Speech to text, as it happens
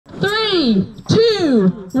3, 2,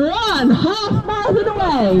 1, half marathon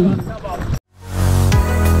away.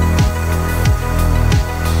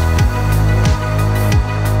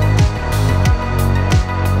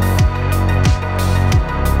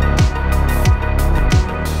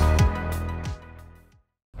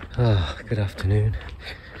 Oh, good afternoon.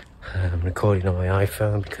 I'm recording on my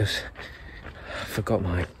iPhone because I forgot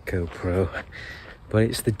my GoPro, but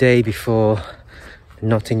it's the day before the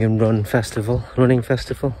Nottingham Running Festival.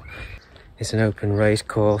 It's an open race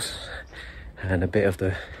course and a bit of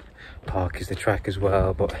the park is the track as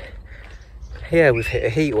well, but yeah, we've hit a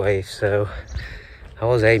heat wave, so I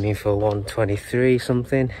was aiming for 1:23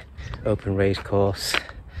 something, open race course.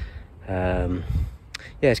 Yeah,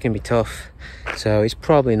 it's going to be tough, so it's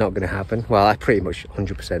probably not going to happen. Well, I pretty much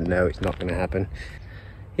 100% know it's not going to happen.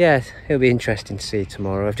 Yeah, it'll be interesting to see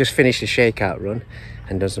tomorrow. I've just finished a shakeout run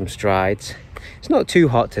and done some strides. It's not too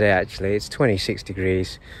hot today actually, it's 26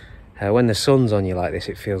 degrees. When the sun's on you like this,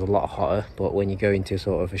 it feels a lot hotter, but when you go into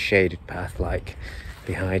sort of a shaded path like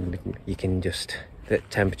behind, you can just, the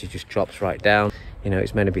temperature just drops right down. You know,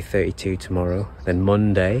 it's meant to be 32 tomorrow, then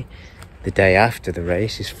Monday, the day after the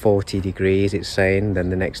race, is 40 degrees, it's saying, then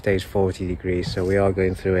the next day is 40 degrees, so we are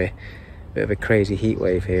going through a bit of a crazy heat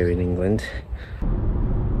wave here in England.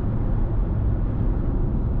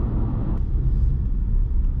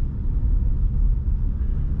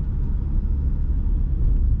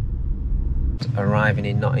 Arriving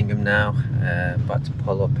in Nottingham now, about to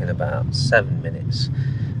pull up in about 7 minutes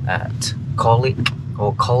at Colwick,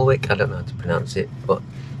 or Colwick, I don't know how to pronounce it, but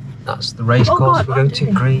that's the race course we're going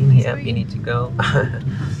to. Green, yep, you need to go.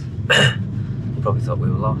 You probably thought we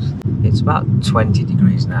were lost. It's about 20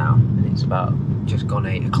 degrees now, and it's about just gone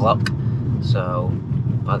 8 o'clock. So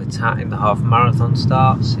by the time the half marathon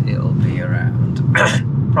starts, it'll be around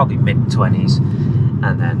probably mid-20s,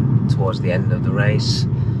 and then towards the end of the race,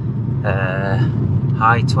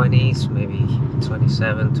 high 20s, maybe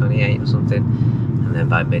 27, 28 or something, and then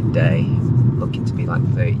by midday, looking to be like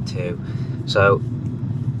 32. So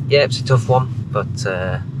yeah, it's a tough one, but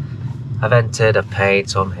I've entered, I've paid,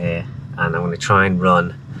 so I'm here, and I'm going to try and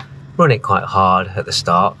run it quite hard at the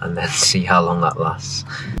start and then see how long that lasts.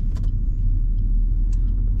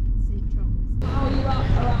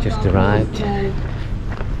 Just arrived.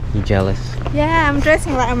 You jealous? Yeah, I'm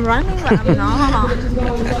dressing like I'm running, but I'm not.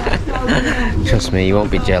 Trust me, you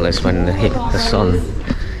won't be jealous when the sun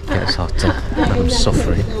gets hotter. I'm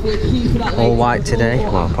suffering. All white today,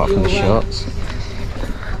 well, apart from the shorts.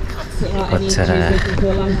 But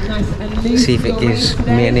see if it gives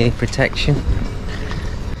me any protection.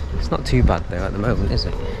 It's not too bad though at the moment, is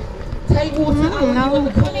it? Take water out on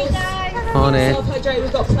the course. On it.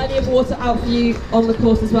 We've got plenty of water out for you on the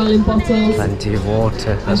course as well in bottles. Plenty of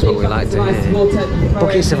water, that's what we like to hear.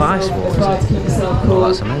 Buckets of ice water. Oh,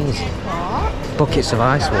 that's amazing. Buckets of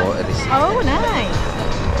ice water. Oh, nice.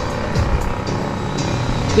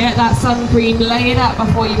 Get that sun cream, lay it out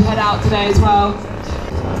before you head out today as well.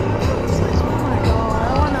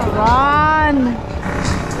 Run!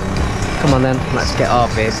 Come on then, let's get our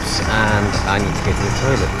bibs, and I need to go to the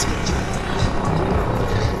toilet.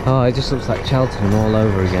 Oh, it just looks like Cheltenham all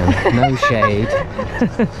over again. No shade.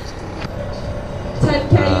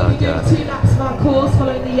 10k, you'll be doing 2 laps of our course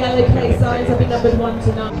following the yellow K signs. I'll be numbered 1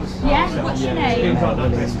 to 9. Yeah, what's your name?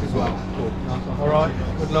 Alright,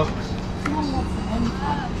 good luck.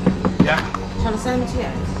 Yeah. Shall I send it to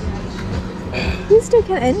you? You still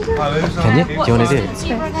can enter. Can you? Do you want to do it?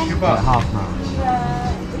 Half mile.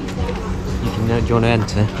 You can, do you want to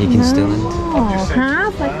enter? You can still enter. Oh,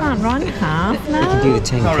 half? I can't run half now. You can do the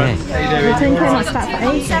 10k. The 10k might start for 8.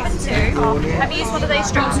 172. Have you used one of those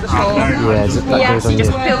straps before? Yeah, that goes So on you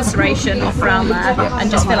just your... fill serration off around there and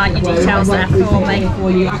just fill out your details there for me.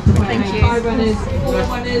 Thank you.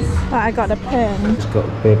 But I got a pen. It's got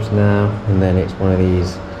bibs now, and then it's one of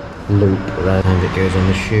these loop around that goes on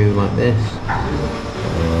the shoe like this.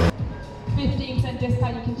 15%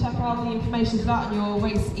 discount, you can check out all the information for that on your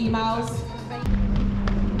race emails.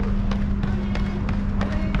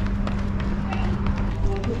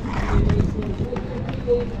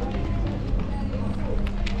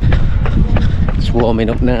 It's warming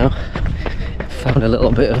up now. Found a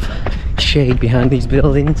little bit of shade behind these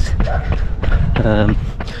buildings.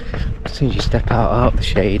 As soon as you step out the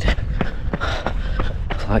shade,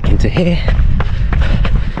 like into here,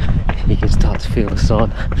 you can start to feel the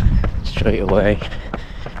sun straight away,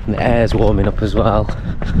 and the air's warming up as well.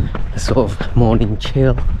 The sort of morning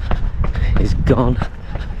chill is gone,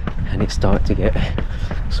 and it's starting to get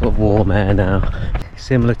sort of warm air now,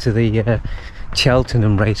 similar to the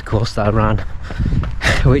Cheltenham race course that I ran,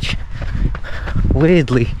 which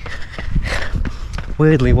weirdly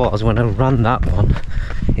weirdly was when I ran that one,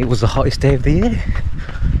 it was the hottest day of the year.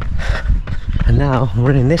 And now I'm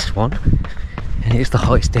running this one and it's the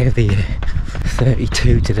hottest day of the year.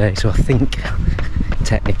 32 today, so I think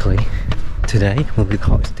technically today will be the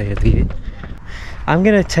hottest day of the year. I'm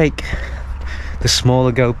gonna take the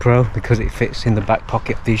smaller GoPro because it fits in the back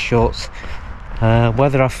pocket of these shorts.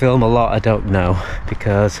 Whether I film a lot I don't know,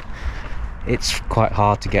 because it's quite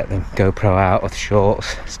hard to get the GoPro out of the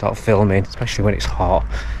shorts, start filming, especially when it's hot.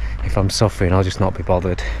 If I'm suffering I'll just not be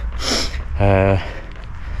bothered. But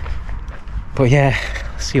yeah,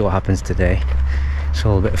 see what happens today. It's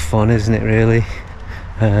all a bit of fun, isn't it, really?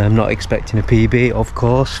 I'm not expecting a PB, of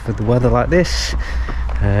course, for the weather like this.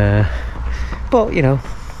 But, you know,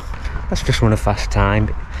 let's just run a fast time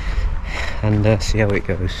and see how it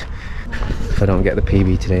goes. If I don't get the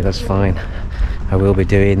PB today, that's fine. I will be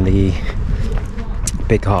doing the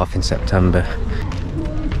big half in September.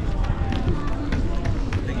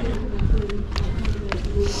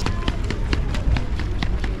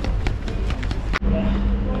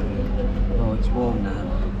 Oh, it's warm now.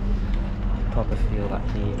 I probably feel that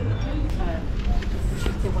heat.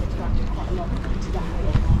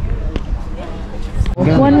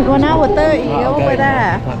 1 hour 30 over Okay.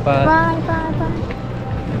 there. Not bad. Bye.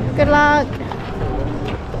 Good luck.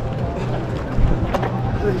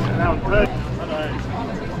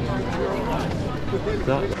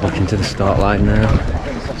 Walking to the start line now.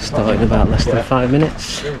 Started about less than 5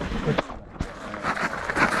 minutes. Loads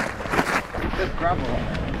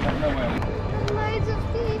of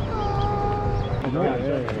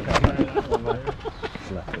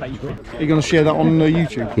Are you going to share that on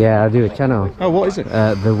YouTube? Yeah, I do a channel. Oh, what is it?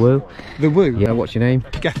 The Woo. The Woo? Yeah, what's your name?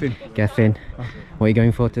 Geffin. Geffin. What are you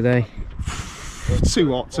going for today?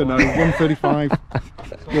 Too hot to know. 1:35.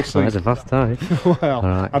 We'll see. Oh, that's a fast time. Well,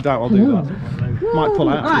 Alright. I doubt I'll do that. Might pull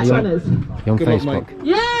out. Alright, runners. You're on Good luck, Facebook. mate.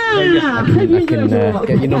 Yeah! I can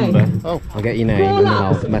get your number. Oh. I'll get your name and then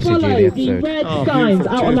I'll message you the episode. red Oh, signs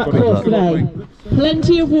beautiful. out on Cheers, that buddy. course Good luck, today.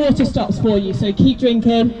 Plenty of water stops for you, so keep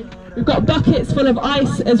drinking. We've got buckets full of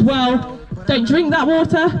ice as well. Don't drink that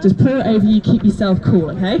water, just pour it over you, keep yourself cool,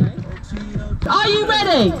 okay? Are you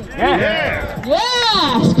ready? Yeah!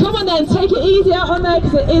 Yes! Come on then, take it easy out on there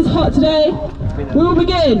because it is hot today. We will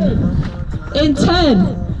begin in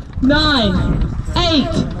 10, 9,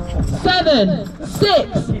 8, 7,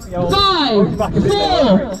 6, 5,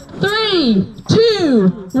 4, 3, 2,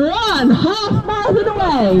 1. Half marathon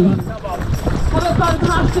away. Have a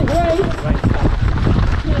fantastic race.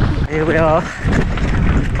 Here we are.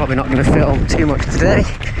 Probably not going to film too much today.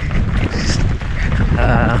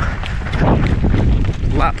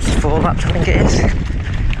 Laps, 4 laps I think it is.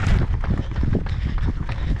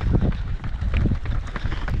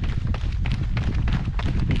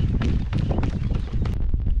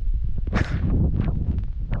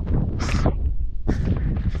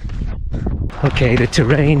 Okay, the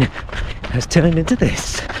terrain has turned into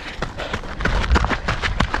this.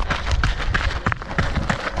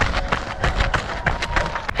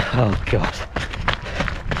 Oh god,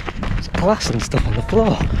 there's glass and stuff on the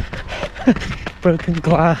floor. Broken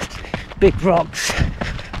glass, big rocks.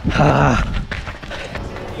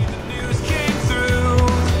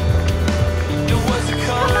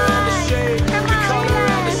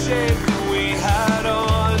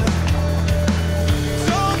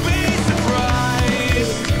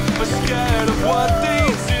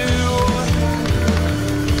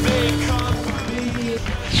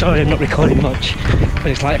 Sorry I'm not recording much, but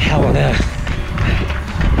it's like hell on earth.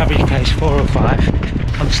 Average pace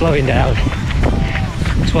 4:05. I'm slowing down.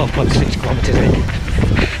 12.6 kilometres in.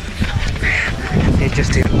 It's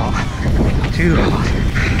just too hot. Too hot.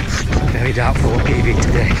 Very doubtful PB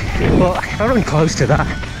today. But if I run close to that,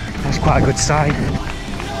 that's quite a good sign.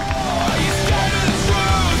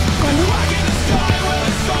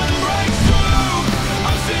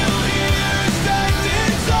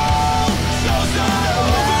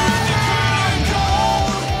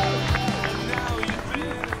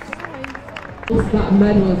 That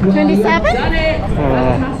medal as well. 27? You've done it.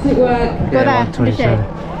 Fantastic work. Go there, 127.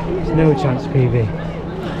 There's no chance PB.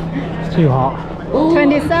 It's too hot.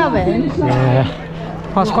 27? Yeah.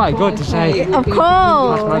 That's quite good to say. Of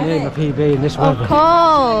course. I need my PB in this weather. Of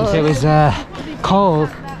course. If it was cold,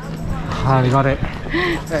 I got it.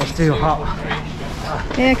 But it's too hot.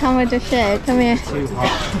 Here, come with the shade. Come here. Too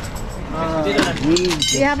hot. Do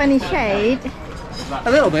you have any shade?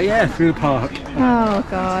 A little bit, yeah, through the park. Oh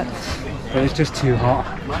god. But it's just too hot.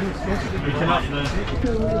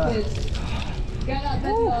 Get up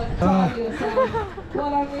and on. Well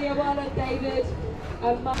done, Ria. Well done, David.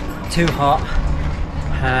 Too hot.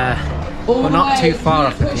 but not too far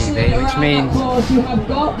off the PB, which means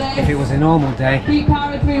if it was a normal day, I'd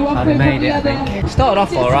have made it, I think. It started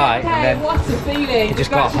off alright, and then it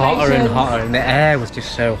just got hotter and hotter, and the air was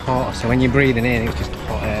just so hot, so when you're breathing in, it was just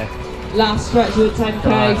hot air. Last stretch of the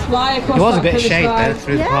 10k, fly across. There was a bit of shade there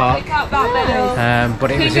through the park,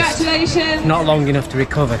 but it was just not long enough to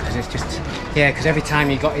recover, because it's just, yeah, because every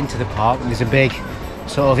time you got into the park, there's a big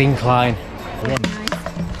sort of incline. Yeah.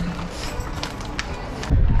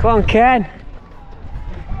 Come on, Ken.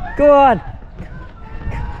 Go on.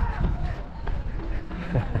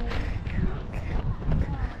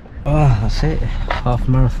 Oh, that's it. Half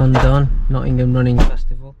marathon done. Nottingham Running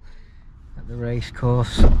Festival at the race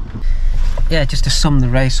course. Yeah, just to sum the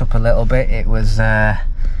race up a little bit, it was I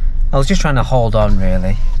was just trying to hold on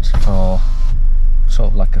really for sort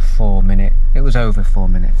of like a 4 minute, it was over 4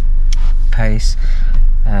 minute pace,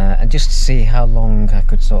 and just to see how long I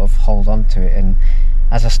could sort of hold on to it. And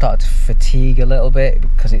as I started to fatigue a little bit,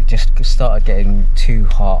 because it just started getting too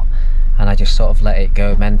hot, and I just sort of let it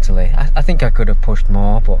go mentally. I think I could have pushed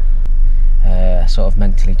more, but I sort of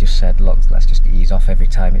mentally just said, look, let's just ease off every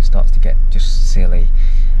time it starts to get just silly,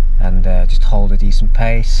 and just hold a decent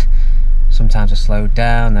pace. Sometimes I slowed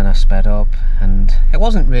down, then I sped up, and it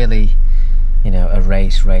wasn't really, you know, a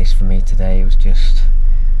race for me today. It was just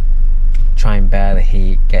try and bear the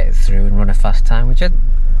heat, get it through and run a fast time, which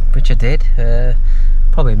I did.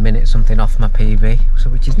 Probably a minute something off my PB, so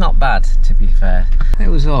which is not bad, to be fair. It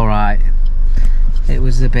was alright. It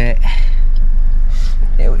was a bit,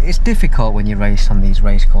 it's difficult when you race on these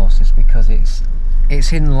race courses, because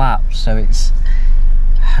it's in laps, so it's,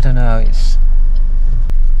 I don't know, it's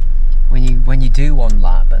when you do one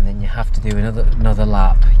lap and then you have to do another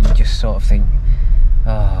lap, you just sort of think,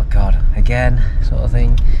 oh god, again, sort of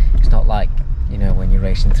thing. It's not like, you know, when you're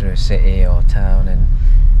racing through a city or town, and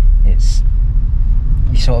it's,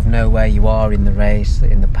 you sort of know where you are in the race,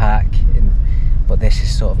 in the pack, but this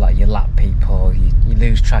is sort of like you lap people, you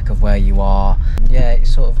lose track of where you are. Yeah,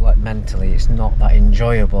 it's sort of like mentally, it's not that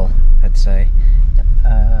enjoyable, I'd say.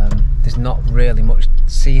 There's not really much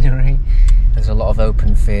scenery, there's a lot of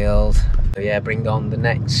open field. So yeah, bring on the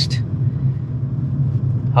next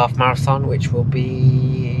half marathon, which will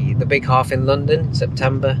be the big half in London,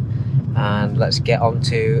 September, and let's get on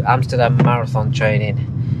to Amsterdam marathon training,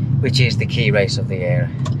 which is the key race of the year.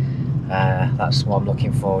 That's what I'm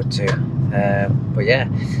looking forward to. But yeah,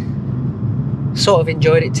 sort of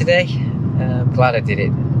enjoyed it today. Glad I did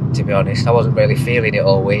it, to be honest. I wasn't really feeling it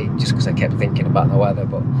all week, just because I kept thinking about the weather,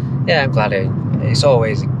 but yeah, I'm glad it's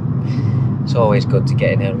always good to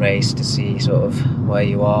get in a race to see sort of where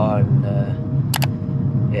you are, and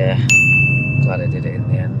yeah, glad I did it in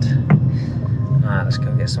the end. Alright, let's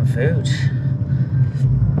go get some food.